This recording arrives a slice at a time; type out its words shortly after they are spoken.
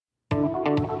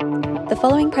The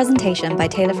following presentation by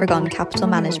Taylor Fragon Capital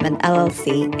Management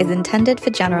LLC is intended for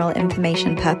general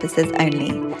information purposes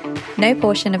only. No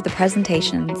portion of the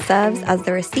presentation serves as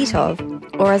the receipt of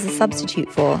or as a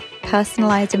substitute for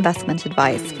personalized investment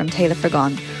advice from Taylor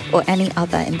Fragon or any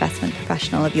other investment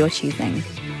professional of your choosing.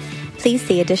 Please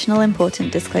see additional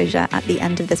important disclosure at the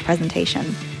end of this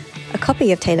presentation. A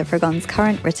copy of Taylor Fragon's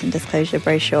current written disclosure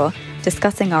brochure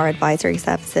discussing our advisory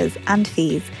services and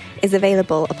fees is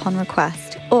available upon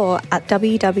request or at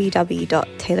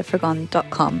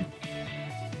www.taylorfragon.com.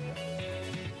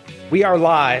 We are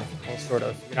live. Well, sort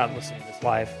of. You're not listening to this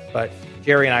live, but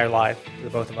Jerry and I are live,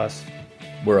 the both of us.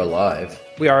 We're alive.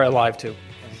 We are alive, too.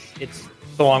 It's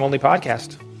the Long Only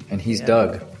Podcast. And he's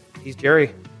Doug. He's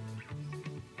Jerry.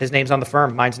 His name's on the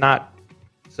firm. Mine's not.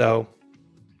 So,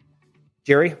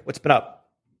 Jerry, what's been up?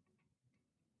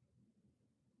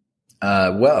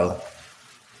 Well,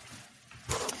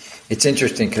 it's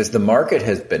interesting because the market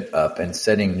has been up and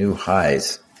setting new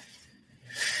highs.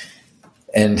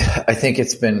 And I think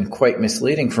it's been quite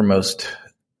misleading for most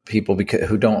people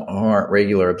who aren't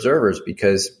regular observers,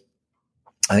 because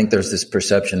I think there's this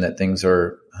perception that things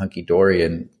are hunky-dory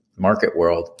in the market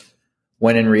world,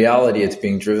 when in reality it's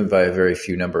being driven by a very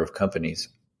few number of companies.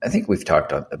 I think we've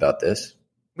talked about this.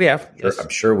 We have. Yes. I'm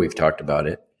sure we've talked about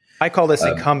it. I call this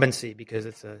incumbency because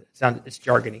it's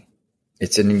jargony.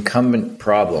 It's an incumbent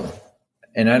problem.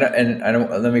 And I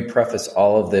don't let me preface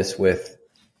all of this with,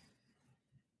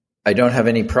 I don't have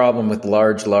any problem with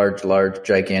large,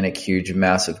 gigantic, huge,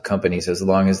 massive companies as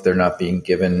long as they're not being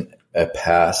given a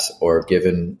pass or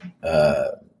given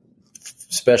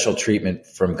special treatment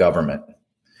from government.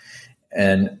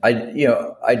 And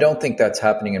I don't think that's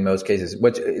happening in most cases.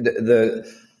 The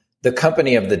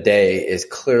company of the day is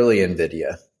clearly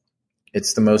Nvidia.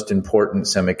 It's the most important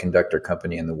semiconductor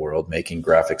company in the world, making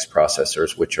graphics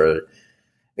processors, which are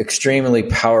extremely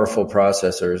powerful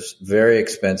processors, very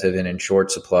expensive and in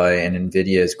short supply. And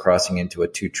Nvidia is crossing into a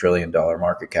 $2 trillion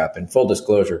market cap. In full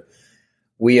disclosure,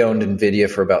 we owned Nvidia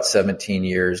for about 17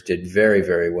 years, did very,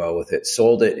 very well with it,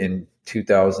 sold it in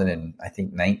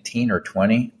 2019 or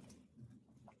 20.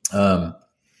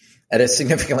 At a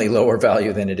significantly lower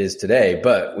value than it is today,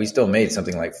 but we still made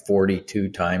something like 42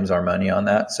 times our money on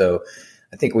that. So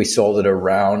I think we sold it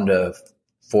around a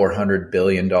 $400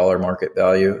 billion market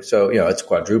value. So, it's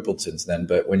quadrupled since then.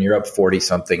 But when you're up 40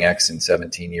 something X in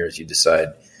 17 years, you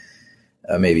decide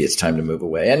maybe it's time to move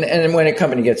away. And when a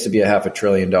company gets to be $500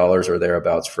 billion or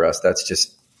thereabouts for us,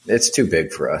 it's too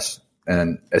big for us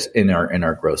and in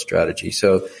our growth strategy.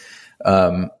 So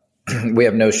we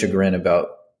have no chagrin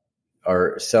about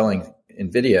are selling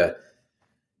Nvidia,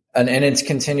 and it's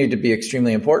continued to be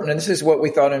extremely important. And this is what we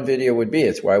thought Nvidia would be.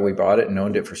 It's why we bought it and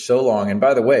owned it for so long. And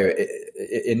by the way,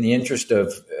 in the interest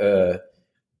of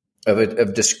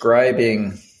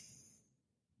describing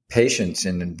patience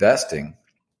in investing,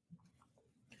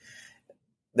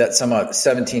 that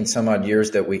 17 some odd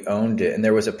years that we owned it, and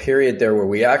there was a period there where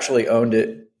we actually owned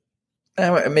it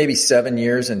maybe 7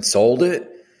 years and sold it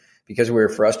because we were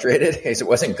frustrated because it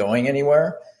wasn't going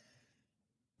anywhere.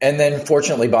 And then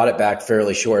fortunately bought it back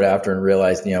fairly short after and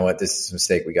realized, this is a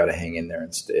mistake. We got to hang in there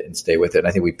and stay with it. And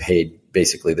I think we paid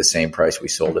basically the same price we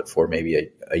sold it for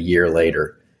maybe a year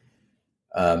later.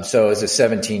 So it was a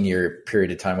 17-year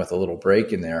period of time with a little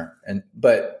break in there.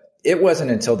 But it wasn't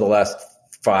until the last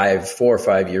 4 or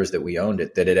 5 years that we owned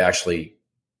it that it actually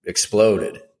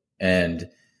exploded. And,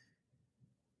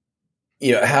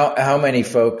 how many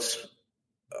folks,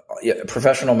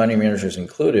 professional money managers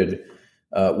included,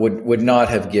 would not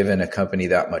have given a company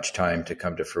that much time to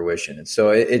come to fruition. And so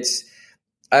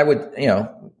I would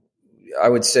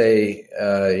say,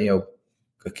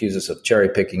 accuse us of cherry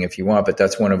picking if you want, but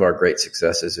that's one of our great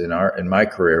successes in my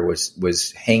career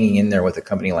was hanging in there with a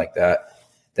company like that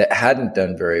hadn't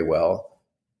done very well,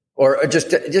 or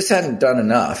just hadn't done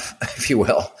enough, if you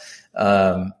will,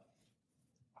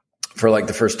 for like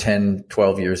the first 10,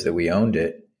 12 years that we owned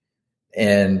it.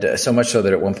 And so much so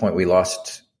that at one point we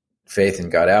lost faith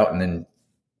and got out and then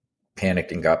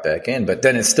panicked and got back in. But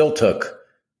then it still took,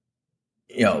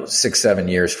 6-7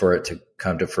 years for it to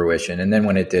come to fruition. And then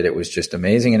when it did, it was just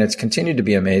amazing. And it's continued to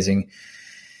be amazing.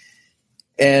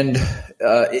 And,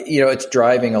 it's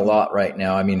driving a lot right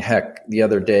now. I mean, heck, the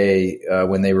other day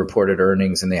when they reported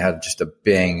earnings and they had just a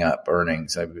bang up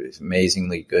earnings,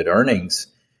 amazingly good earnings.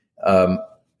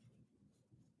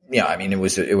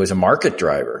 It was a market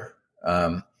driver.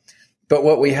 But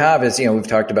what we have is, we've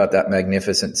talked about that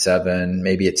magnificent 7,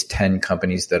 maybe it's 10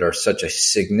 companies that are such a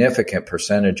significant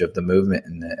percentage of the movement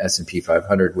in the S&P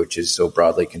 500, which is so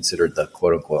broadly considered the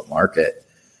quote unquote market.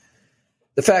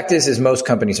 The fact is most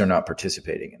companies are not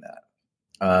participating in that.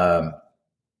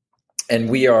 and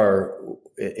we are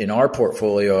in our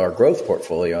portfolio, our growth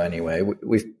portfolio anyway,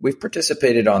 we've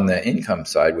participated on the income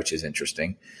side, which is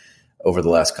interesting over the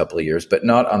last couple of years, but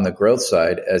not on the growth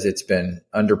side, as it's been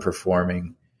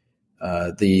underperforming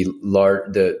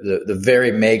the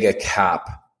very mega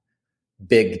cap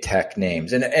big tech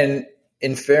names. And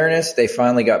in fairness, they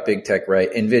finally got big tech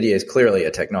right. Nvidia is clearly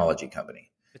a technology company.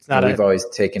 It's not we've always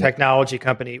taken technology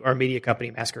company or media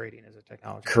company masquerading as a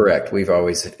technology correct company. We've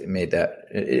always made that.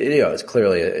 It's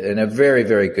clearly a very,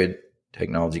 very good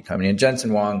technology company. And Jensen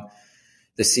Huang,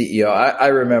 the CEO, I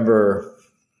remember,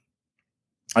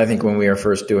 I think when we were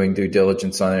first doing due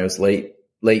diligence on it, it was late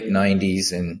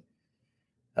 90s, and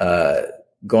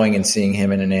going and seeing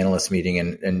him in an analyst meeting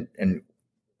and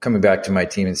coming back to my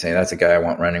team and saying, that's a guy I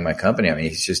want running my company. I mean,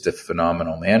 he's just a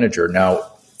phenomenal manager.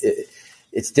 Now,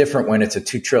 it's different when it's a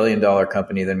 $2 trillion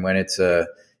company than when it's a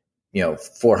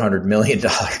 $400 million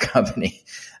company.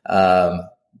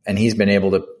 And he's been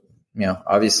able to,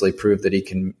 obviously prove that he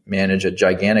can manage a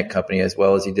gigantic company as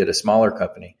well as he did a smaller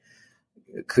company.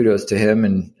 Kudos to him.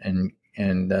 And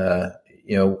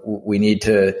we need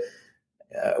to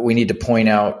point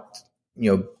out,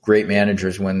 great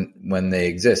managers when they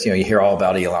exist. You hear all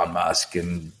about Elon Musk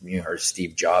and, or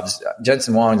Steve Jobs.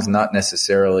 Jensen Huang is not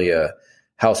necessarily a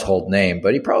household name,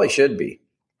 but he probably should be.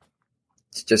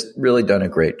 He's just really done a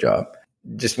great job.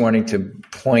 Just wanting to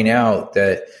point out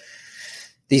that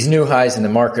these new highs in the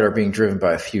market are being driven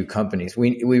by a few companies.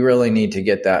 We really need to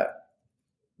get that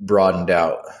broadened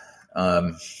out.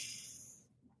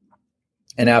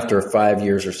 And after 5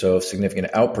 years or so of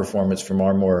significant outperformance from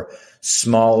our more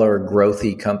smaller,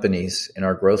 growthy companies in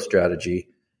our growth strategy,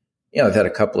 I've had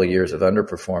a couple of years of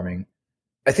underperforming.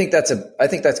 I think that's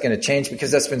going to change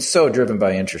because that's been so driven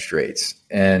by interest rates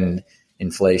and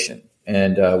inflation,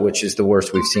 and which is the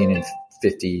worst we've seen in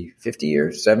 50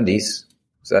 years, 70s. Is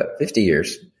that 50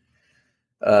 years?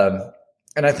 And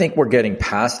I think we're getting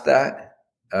past that.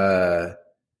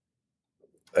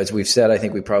 As we've said, I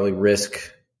think we probably risk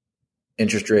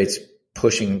interest rates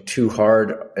pushing too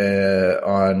hard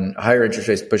on higher interest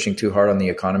rates, pushing too hard on the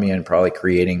economy, and probably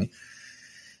creating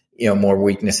more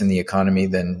weakness in the economy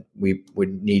than we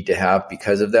would need to have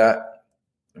because of that.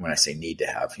 And when I say need to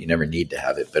have, you never need to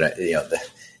have it, but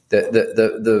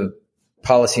the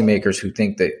policymakers who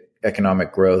think that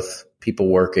economic growth, people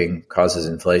working, causes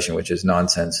inflation, which is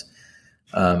nonsense.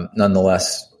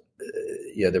 Nonetheless,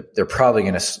 they're probably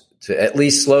going to at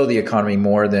least slow the economy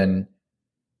more than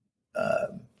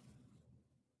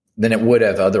it would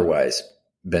have otherwise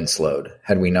been slowed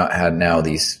had we not had now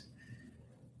these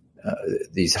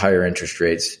higher interest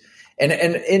rates. And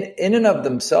in and of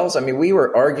themselves, I mean, we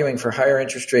were arguing for higher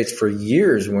interest rates for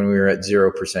years when we were at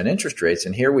 0% interest rates.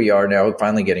 And here we are now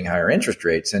finally getting higher interest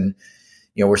rates. And,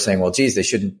 we're saying, well, geez, they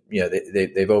shouldn't,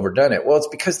 they've overdone it. Well, it's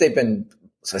because they've been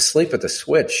asleep at the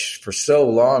switch for so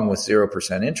long with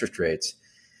 0% interest rates.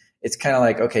 It's kind of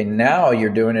like, okay, now you're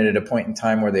doing it at a point in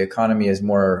time where the economy is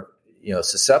more,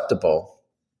 susceptible.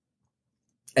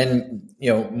 And,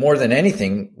 more than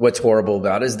anything, what's horrible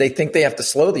about it is they think they have to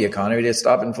slow the economy to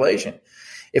stop inflation.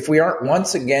 If we aren't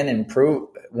once again proving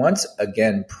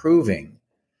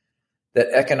that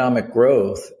economic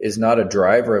growth is not a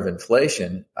driver of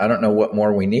inflation, I don't know what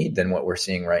more we need than what we're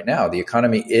seeing right now. The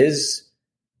economy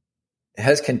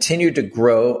has continued to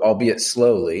grow, albeit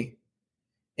slowly,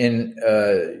 in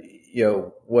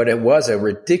what it was a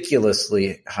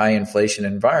ridiculously high inflation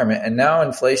environment, and now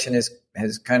inflation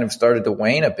has kind of started to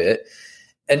wane a bit.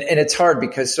 And it's hard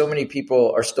because so many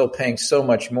people are still paying so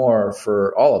much more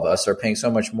for, all of us are paying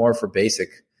so much more for basic,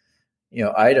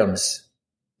 items.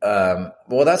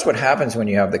 Well, that's what happens when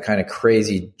you have the kind of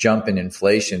crazy jump in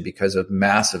inflation because of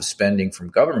massive spending from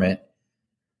government.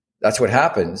 That's what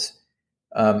happens.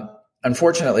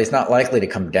 Unfortunately, it's not likely to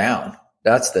come down.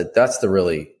 That's the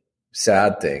really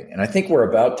sad thing. And I think we're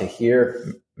about to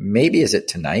hear, maybe is it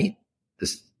tonight?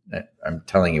 I'm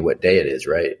telling you what day it is,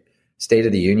 right? State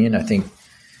of the Union. I think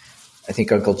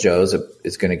Uncle Joe's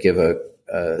is going to give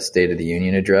a State of the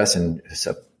Union address, and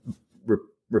so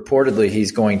reportedly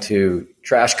he's going to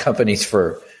trash companies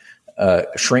for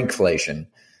shrinkflation.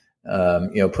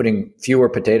 Putting fewer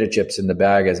potato chips in the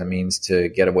bag as a means to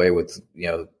get away with,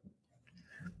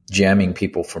 jamming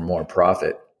people for more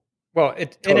profit. Well,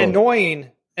 it's an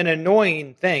annoying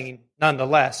thing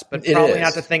nonetheless, but probably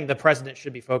not the thing the president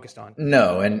should be focused on.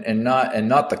 No, and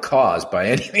not the cause by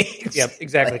any means. Yep,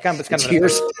 exactly. It's your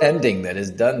spending that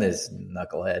has done this,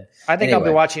 knucklehead. I think I'll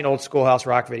be watching old Schoolhouse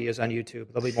Rock videos on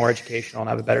YouTube. They'll be more educational and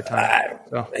have a better time.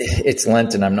 It's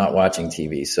Lent and I'm not watching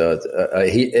TV, so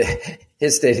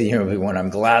his State of the Union will be one I'm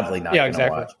gladly not going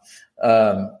to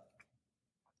watch.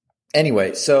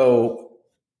 Anyway, so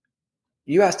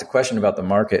you asked a question about the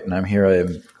market, and I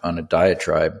am on a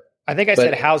diatribe. I think I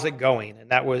said, "How's it going?"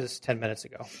 and that was 10 minutes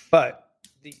ago. But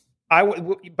I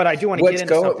do want to get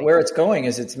into something. Where it's going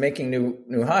is it's making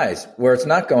new highs. Where it's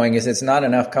not going is it's not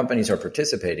enough companies are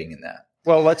participating in that.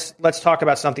 Well, let's talk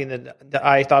about something that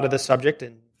I thought of this subject,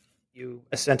 and you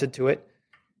assented to it.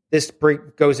 This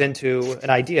goes into an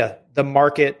idea: the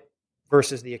market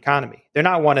versus the economy. They're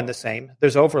not one and the same.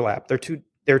 There's overlap. They're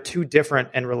two different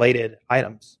and related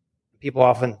items. People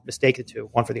often mistake the two,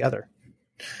 one for the other.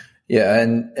 Yeah,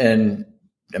 and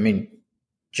I mean,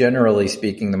 generally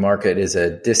speaking, the market is a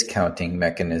discounting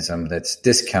mechanism that's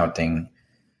discounting.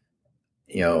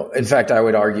 In fact, I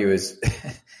would argue is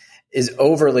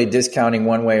overly discounting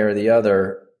one way or the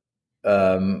other.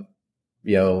 On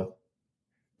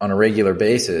a regular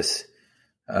basis.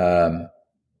 I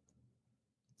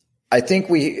think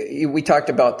we talked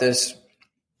about this.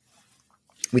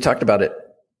 We talked about it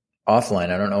offline.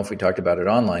 I don't know if we talked about it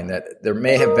online, that there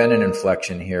may have been an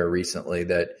inflection here recently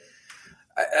that,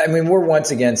 I mean, we're once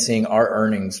again seeing our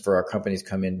earnings for our companies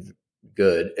come in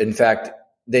good. In fact,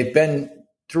 they've been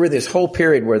through this whole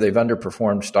period where they've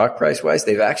underperformed stock price wise.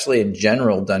 They've actually in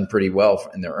general done pretty well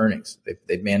in their earnings.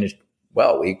 They've managed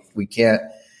well. We can't,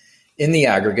 in the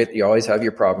aggregate, you always have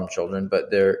your problem children,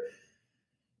 but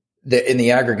in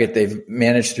the aggregate, they've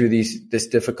managed through this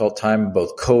difficult time,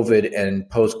 both COVID and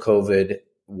post-COVID,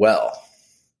 well.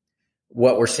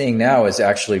 What we're seeing now is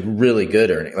actually really good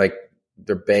earnings. Like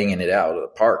they're banging it out of the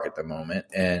park at the moment,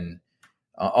 and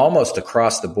almost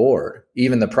across the board.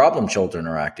 Even the problem children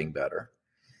are acting better,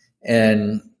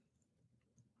 and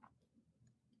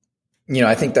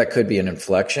I think that could be an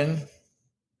inflection.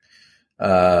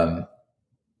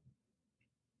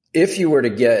 If you were to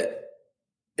get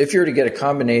a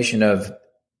combination of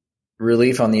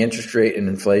relief on the interest rate and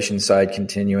inflation side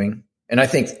continuing, and I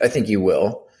think you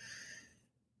will.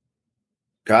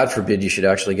 God forbid you should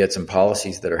actually get some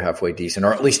policies that are halfway decent,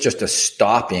 or at least just a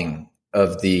stopping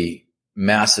of the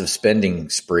massive spending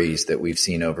sprees that we've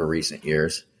seen over recent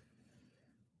years.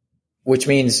 Which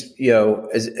means,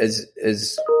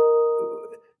 as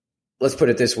let's put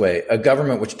it this way, a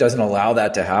government which doesn't allow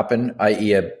that to happen,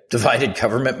 i.e. a divided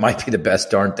government, might be the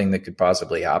best darn thing that could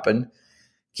possibly happen.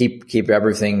 Keep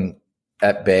everything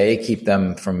at bay, keep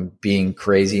them from being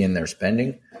crazy in their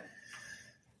spending.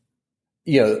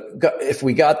 If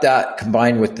we got that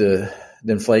combined with the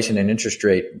inflation and interest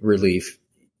rate relief,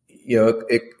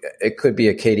 it could be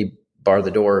a Katie bar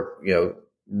the door,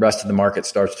 rest of the market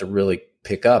starts to really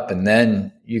pick up, and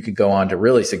then you could go on to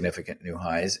really significant new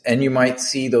highs, and you might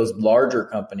see those larger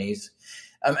companies.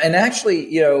 And actually,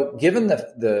 given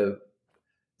the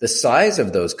size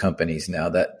of those companies now,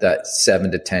 that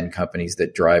 7 to 10 companies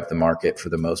that drive the market for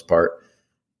the most part,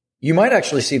 you might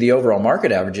actually see the overall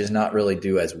market averages not really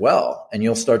do as well. And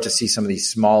you'll start to see some of these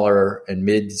smaller and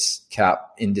mid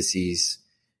cap indices,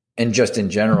 and just in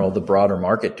general, the broader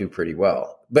market do pretty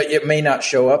well. But it may not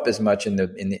show up as much in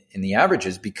the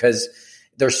averages because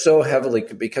they're so heavily,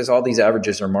 because all these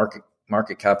averages are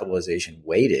market capitalization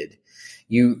weighted.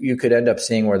 You could end up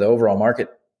seeing where the overall market,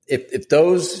 if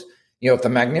those, if the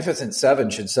Magnificent Seven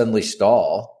should suddenly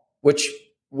stall, which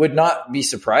would not be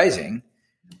surprising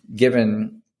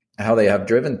given how they have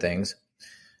driven things,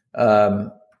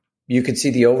 you could see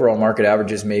the overall market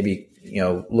averages maybe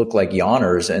look like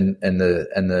yawners, and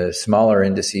the smaller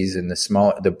indices and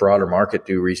the broader market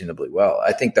do reasonably well.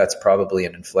 I think that's probably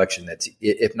an inflection that's,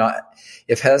 if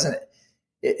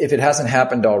it hasn't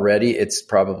happened already, it's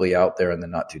probably out there in the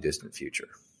not too distant future.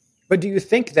 But do you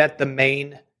think that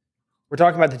we're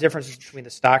talking about the differences between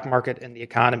the stock market and the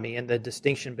economy and the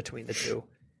distinction between the two?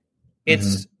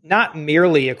 It's not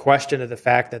merely a question of the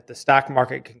fact that the stock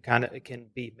market can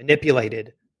be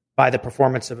manipulated by the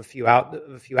performance of a few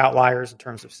outliers in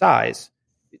terms of size.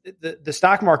 The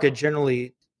stock market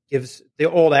generally gives, the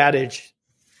old adage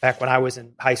back when I was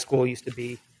in high school used to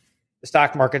be, the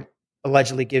stock market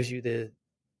allegedly gives you the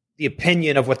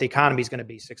opinion of what the economy is going to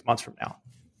be 6 months from now.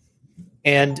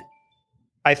 And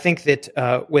I think that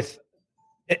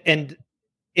and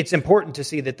it's important to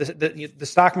see that the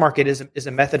stock market is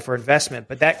a method for investment,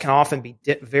 but that can often be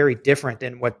very different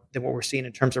than what we're seeing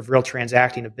in terms of real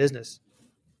transacting of business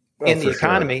in the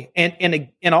economy. Sure.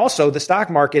 And also the stock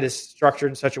market is structured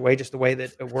in such a way, just the way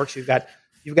that it works. You've got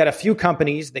a few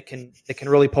companies that can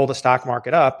really pull the stock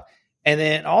market up. And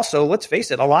then also, let's face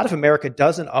it, a lot of America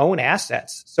doesn't own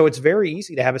assets. So it's very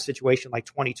easy to have a situation like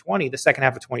 2020, the second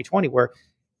half of 2020, where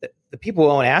the people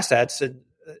who own assets,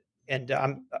 and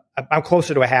I'm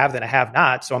closer to a have than a have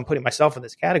not. So I'm putting myself in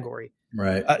this category,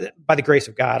 right? By the grace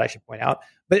of God, I should point out,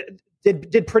 but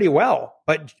did pretty well.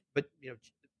 But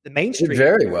the mainstream did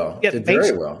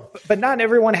very well. But not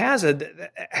everyone has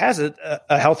a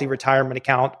healthy retirement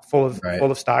account full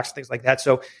of stocks, things like that.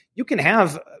 So you can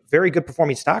have a very good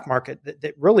performing stock market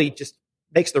that really just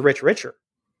makes the rich richer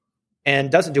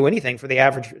and doesn't do anything for the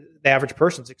average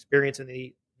person's experience in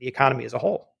the economy as a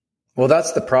whole. Well,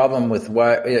 that's the problem with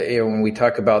why, when we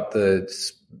talk about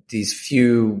these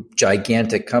few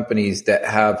gigantic companies that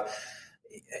have,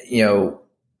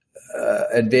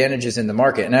 advantages in the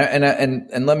market.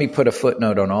 And let me put a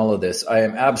footnote on all of this. I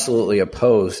am absolutely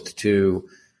opposed to,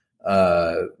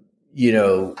 what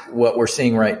we're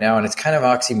seeing right now. And it's kind of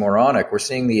oxymoronic. We're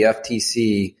seeing the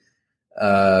FTC,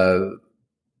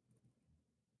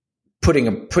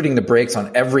 putting the brakes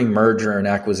on every merger and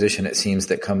acquisition, it seems,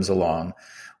 that comes along.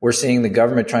 We're seeing the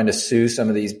government trying to sue some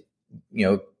of these,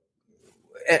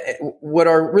 what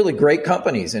are really great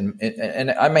companies. And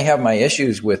I may have my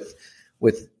issues with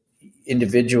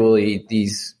individually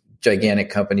these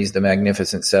gigantic companies, the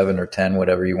Magnificent Seven or 10,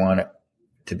 whatever you want it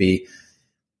to be.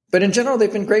 But in general,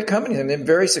 they've been great companies and they've been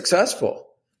very successful.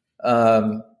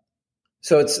 So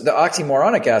it's the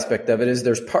oxymoronic aspect of it is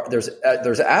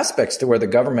there's aspects to where the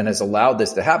government has allowed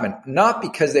this to happen, not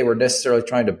because they were necessarily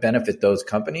trying to benefit those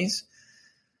companies,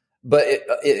 but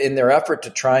in their effort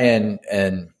to try and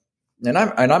I'm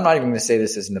not even going to say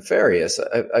this is nefarious.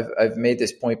 I've made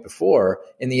this point before,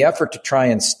 in the effort to try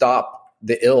and stop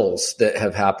the ills that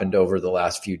have happened over the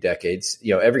last few decades.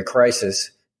 Every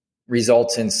crisis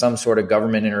results in some sort of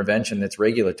government intervention that's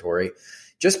regulatory.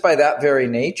 Just by that very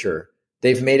nature,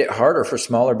 they've made it harder for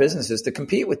smaller businesses to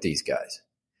compete with these guys.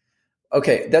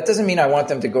 Okay, that doesn't mean I want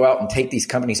them to go out and take these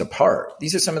companies apart.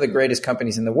 These are some of the greatest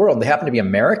companies in the world. They happen to be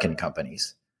American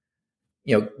companies.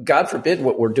 God forbid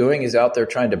what we're doing is out there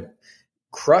trying to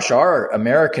crush our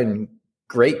American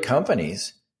great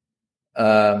companies,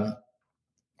 while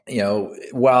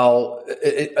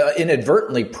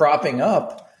inadvertently propping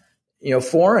up,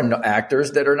 foreign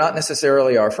actors that are not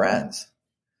necessarily our friends.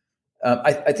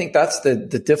 I think that's the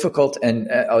difficult, and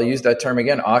I'll use that term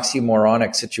again,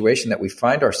 oxymoronic situation that we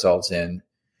find ourselves in,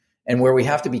 and where we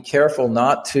have to be careful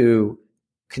not to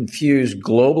confuse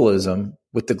globalism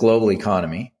with the global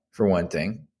economy, for one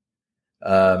thing.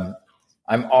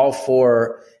 I'm all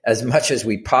for, as much as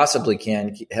we possibly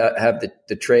can, have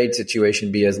the trade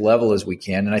situation be as level as we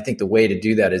can. And I think the way to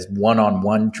do that is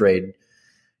one-on-one trade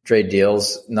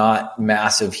deals, not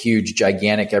massive, huge,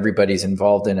 gigantic, everybody's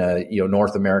involved in a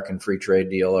North American free trade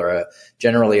deal or a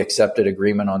generally accepted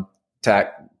agreement on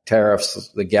tariffs,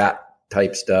 the GATT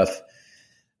type stuff.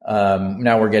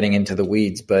 Now we're getting into the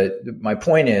weeds, but my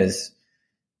point is,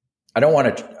 I don't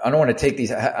want to take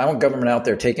these. I want government out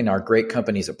there taking our great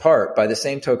companies apart. By the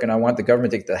same token, I want the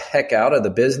government to get the heck out of the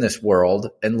business world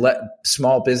and let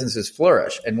small businesses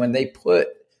flourish. And when they put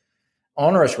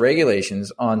onerous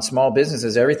regulations on small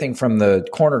businesses, everything from the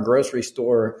corner grocery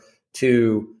store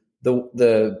to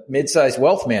the mid-sized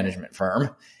wealth management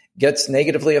firm gets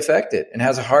negatively affected and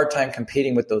has a hard time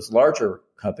competing with those larger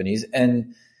companies.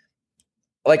 And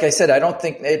like I said, I don't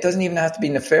think it doesn't even have to be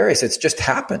nefarious. It just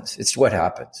happens. It's what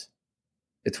happens.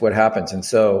 And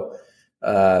so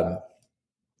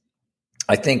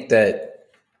I think that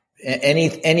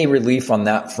any relief on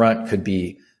that front could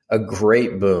be a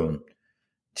great boon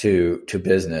to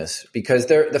business, because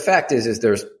the fact is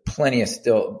there's plenty of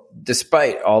still,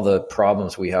 despite all the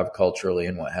problems we have culturally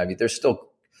and what have you, there's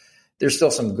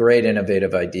still some great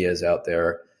innovative ideas out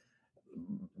there,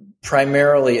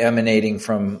 primarily emanating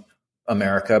from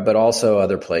America, but also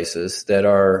other places that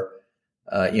are,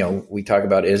 we talk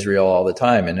about Israel all the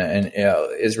time, and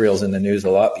Israel's in the news a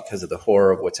lot because of the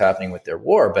horror of what's happening with their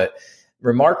war, but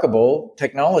remarkable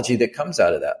technology that comes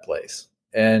out of that place.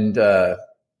 And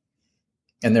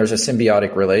there's a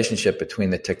symbiotic relationship between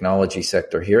the technology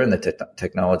sector here and the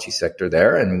technology sector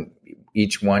there, and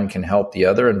each one can help the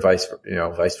other, and vice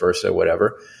versa,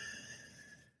 whatever.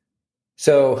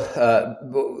 So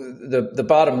the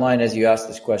bottom line, as you asked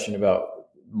this question about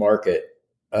market,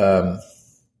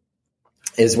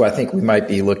 is I think we might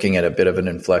be looking at a bit of an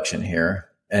inflection here,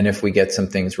 and if we get some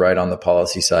things right on the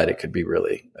policy side, it could be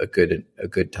really a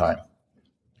good time.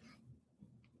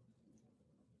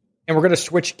 And we're going to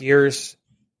switch gears,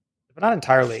 but not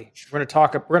entirely. We're going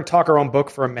to talk our own book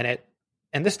for a minute,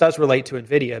 and this does relate to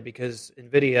Nvidia because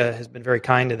Nvidia has been very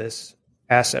kind to this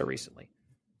asset recently.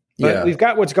 But we've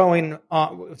got what's going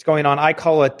on. I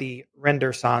call it the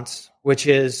Rendersance, which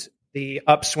is the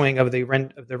upswing of the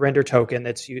render token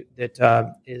that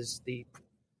is the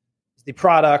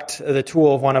product, the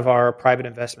tool of one of our private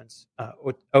investments,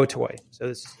 Otoy. So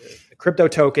this is a crypto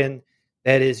token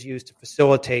that is used to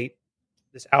facilitate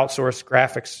this outsourced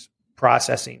graphics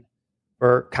processing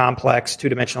for complex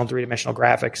two-dimensional, three-dimensional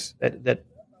graphics that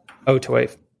OTOY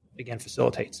again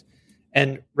facilitates.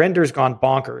 And render's gone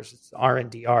bonkers. It's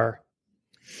RNDR.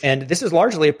 And this is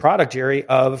largely a product, Jerry,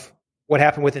 of what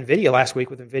happened with Nvidia last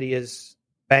week with Nvidia's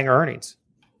banger earnings.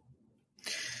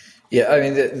 Yeah, I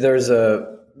mean,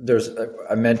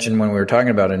 I mentioned when we were talking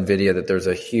about Nvidia that there's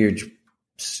a huge,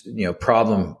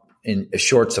 problem in a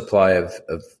short supply of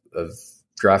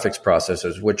graphics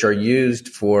processors, which are used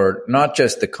for not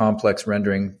just the complex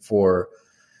rendering for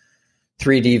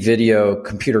 3D video,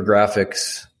 computer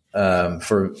graphics,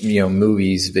 for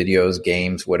movies, videos,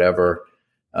 games, whatever.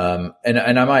 And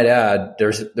I might add,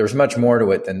 there's much more to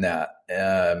it than that.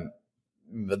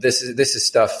 But this is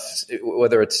stuff,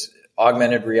 whether it's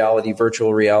augmented reality,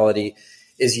 virtual reality,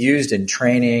 is used in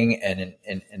training and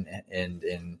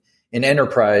in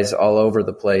enterprise all over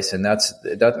the place, and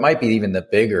that might be even the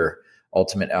bigger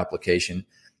ultimate application.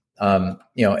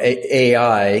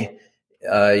 AI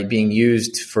being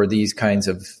used for these kinds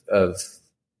of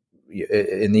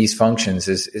in these functions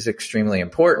is extremely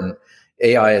important.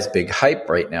 AI is big hype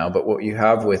right now, but what you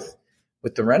have with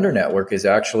the render network is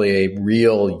actually a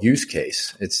real use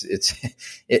case. It's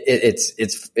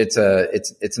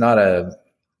not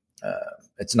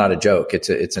a joke.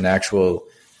 It's an actual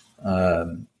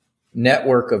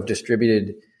network of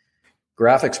distributed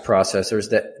graphics processors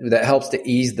that helps to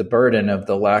ease the burden of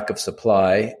the lack of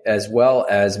supply, as well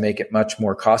as make it much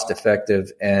more cost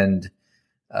effective and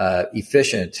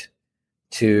efficient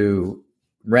to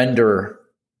render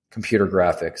computer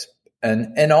graphics,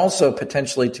 and also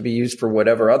potentially to be used for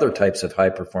whatever other types of high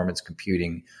performance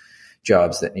computing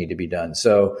jobs that need to be done.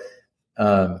 So,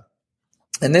 and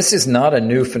this is not a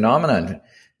new phenomenon.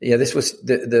 Yeah, this was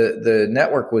the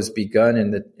network was begun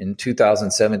in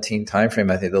 2017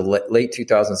 timeframe. I think the late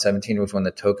 2017 was when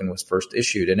the token was first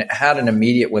issued, and it had an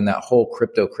immediate, when that whole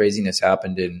crypto craziness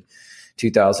happened in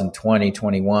 2020,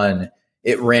 21,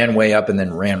 it ran way up and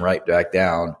then ran right back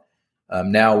down.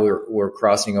 Now we're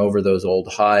crossing over those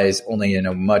old highs, only in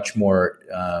a much more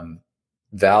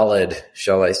valid,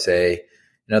 shall I say?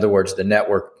 In other words, the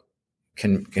network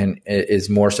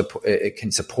it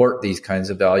can support these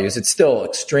kinds of values. It's still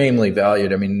extremely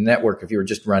valued. I mean, network, if you were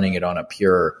just running it on a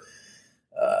pure,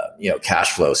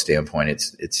 cash flow standpoint,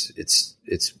 it's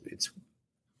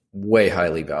way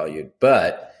highly valued.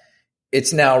 But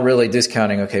it's now really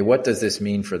discounting, okay, what does this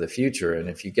mean for the future? And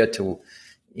if you get to,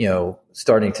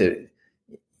 starting to,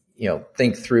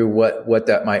 think through what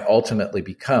that might ultimately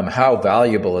become, how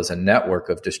valuable is a network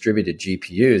of distributed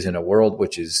GPUs in a world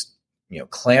which is,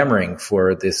 clamoring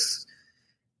for this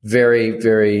very,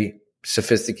 very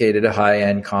sophisticated,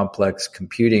 high-end, complex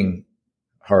computing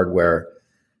hardware.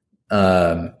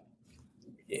 I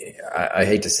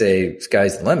hate to say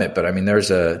sky's the limit, but I mean,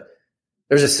 there's a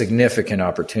significant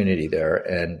opportunity there,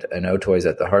 and OTOY is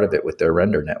at the heart of it with their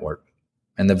render network,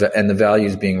 and the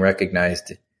values being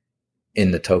recognized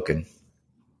in the token.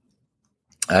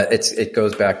 It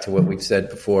goes back to what we've said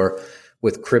before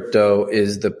with crypto: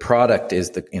 is the product is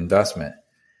the investment.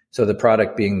 So the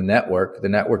product being the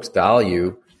network's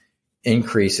value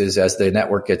increases as the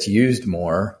network gets used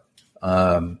more.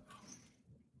 And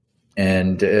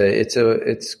I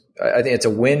think it's a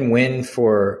win-win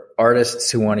for artists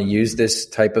who want to use this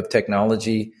type of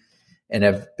technology and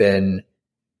have been,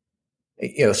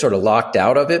 sort of locked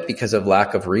out of it because of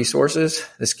lack of resources.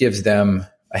 This gives them,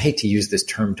 I hate to use this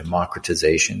term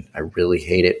democratization. I really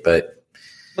hate it, but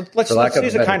let's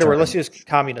use a kind of word. Let's use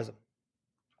communism.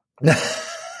 No,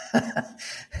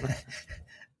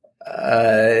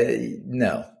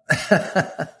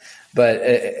 but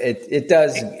it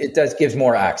does give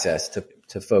more access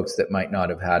to folks that might not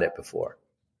have had it before.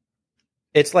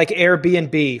 It's like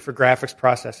Airbnb for graphics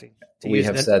processing. We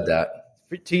have said that.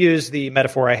 To use the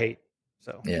metaphor I hate.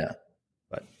 So yeah,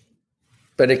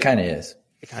 but it kind of is.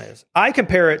 It kind of is. I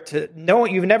compare it to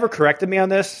you've never corrected me on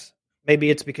this.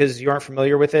 Maybe it's because you aren't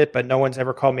familiar with it, but no one's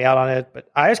ever called me out on it. But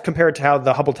I just compare it to how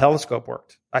the Hubble telescope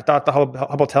worked. I thought the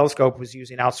Hubble telescope was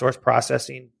using outsourced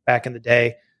processing back in the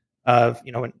day of,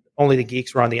 when only the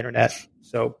geeks were on the internet.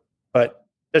 So, but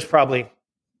there's probably.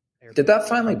 Did that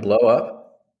finally blow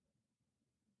up?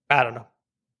 I don't know.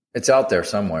 It's out there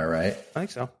somewhere, right? I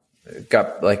think so. It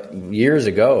got years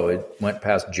ago, it went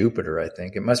past Jupiter, I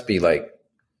think. It must be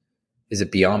is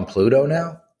it beyond Pluto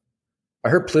now? I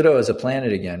heard Pluto is a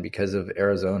planet again because of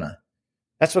Arizona.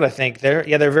 That's what I think. They're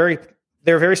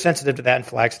very sensitive to that in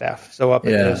Flagstaff. So up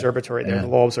in the observatory there, the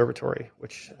Lowell Observatory,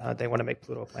 which they want to make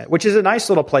Pluto a planet, which is a nice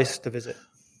little place to visit.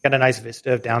 Got a nice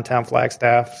vista of downtown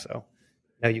Flagstaff, so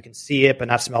you can see it but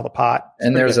not smell the pot. It's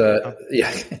and there's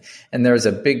and there's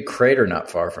a big crater not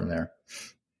far from there.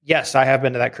 Yes, I have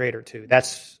been to that crater too.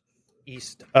 That's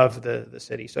east of the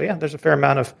city. So yeah, there's a fair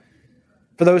amount of,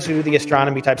 for those who do the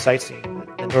astronomy type sightseeing,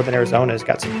 the northern Arizona has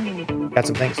got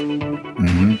some things.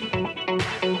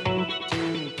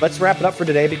 Let's wrap it up for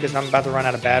today because I'm about to run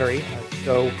out of battery.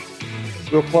 So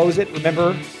we'll close it.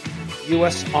 Remember, view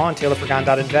us on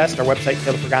taylorforgone.invest, our website,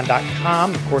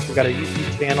 taylorforgone.com. Of course, we've got a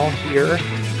YouTube channel here.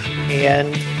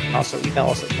 And you can also email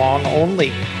us at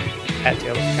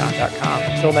longonly@taylorforgone.com.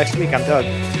 Until next week, I'm Doug.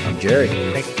 I'm Jerry.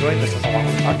 Thanks for joining us on the Long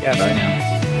Only Podcast. Bye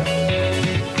now.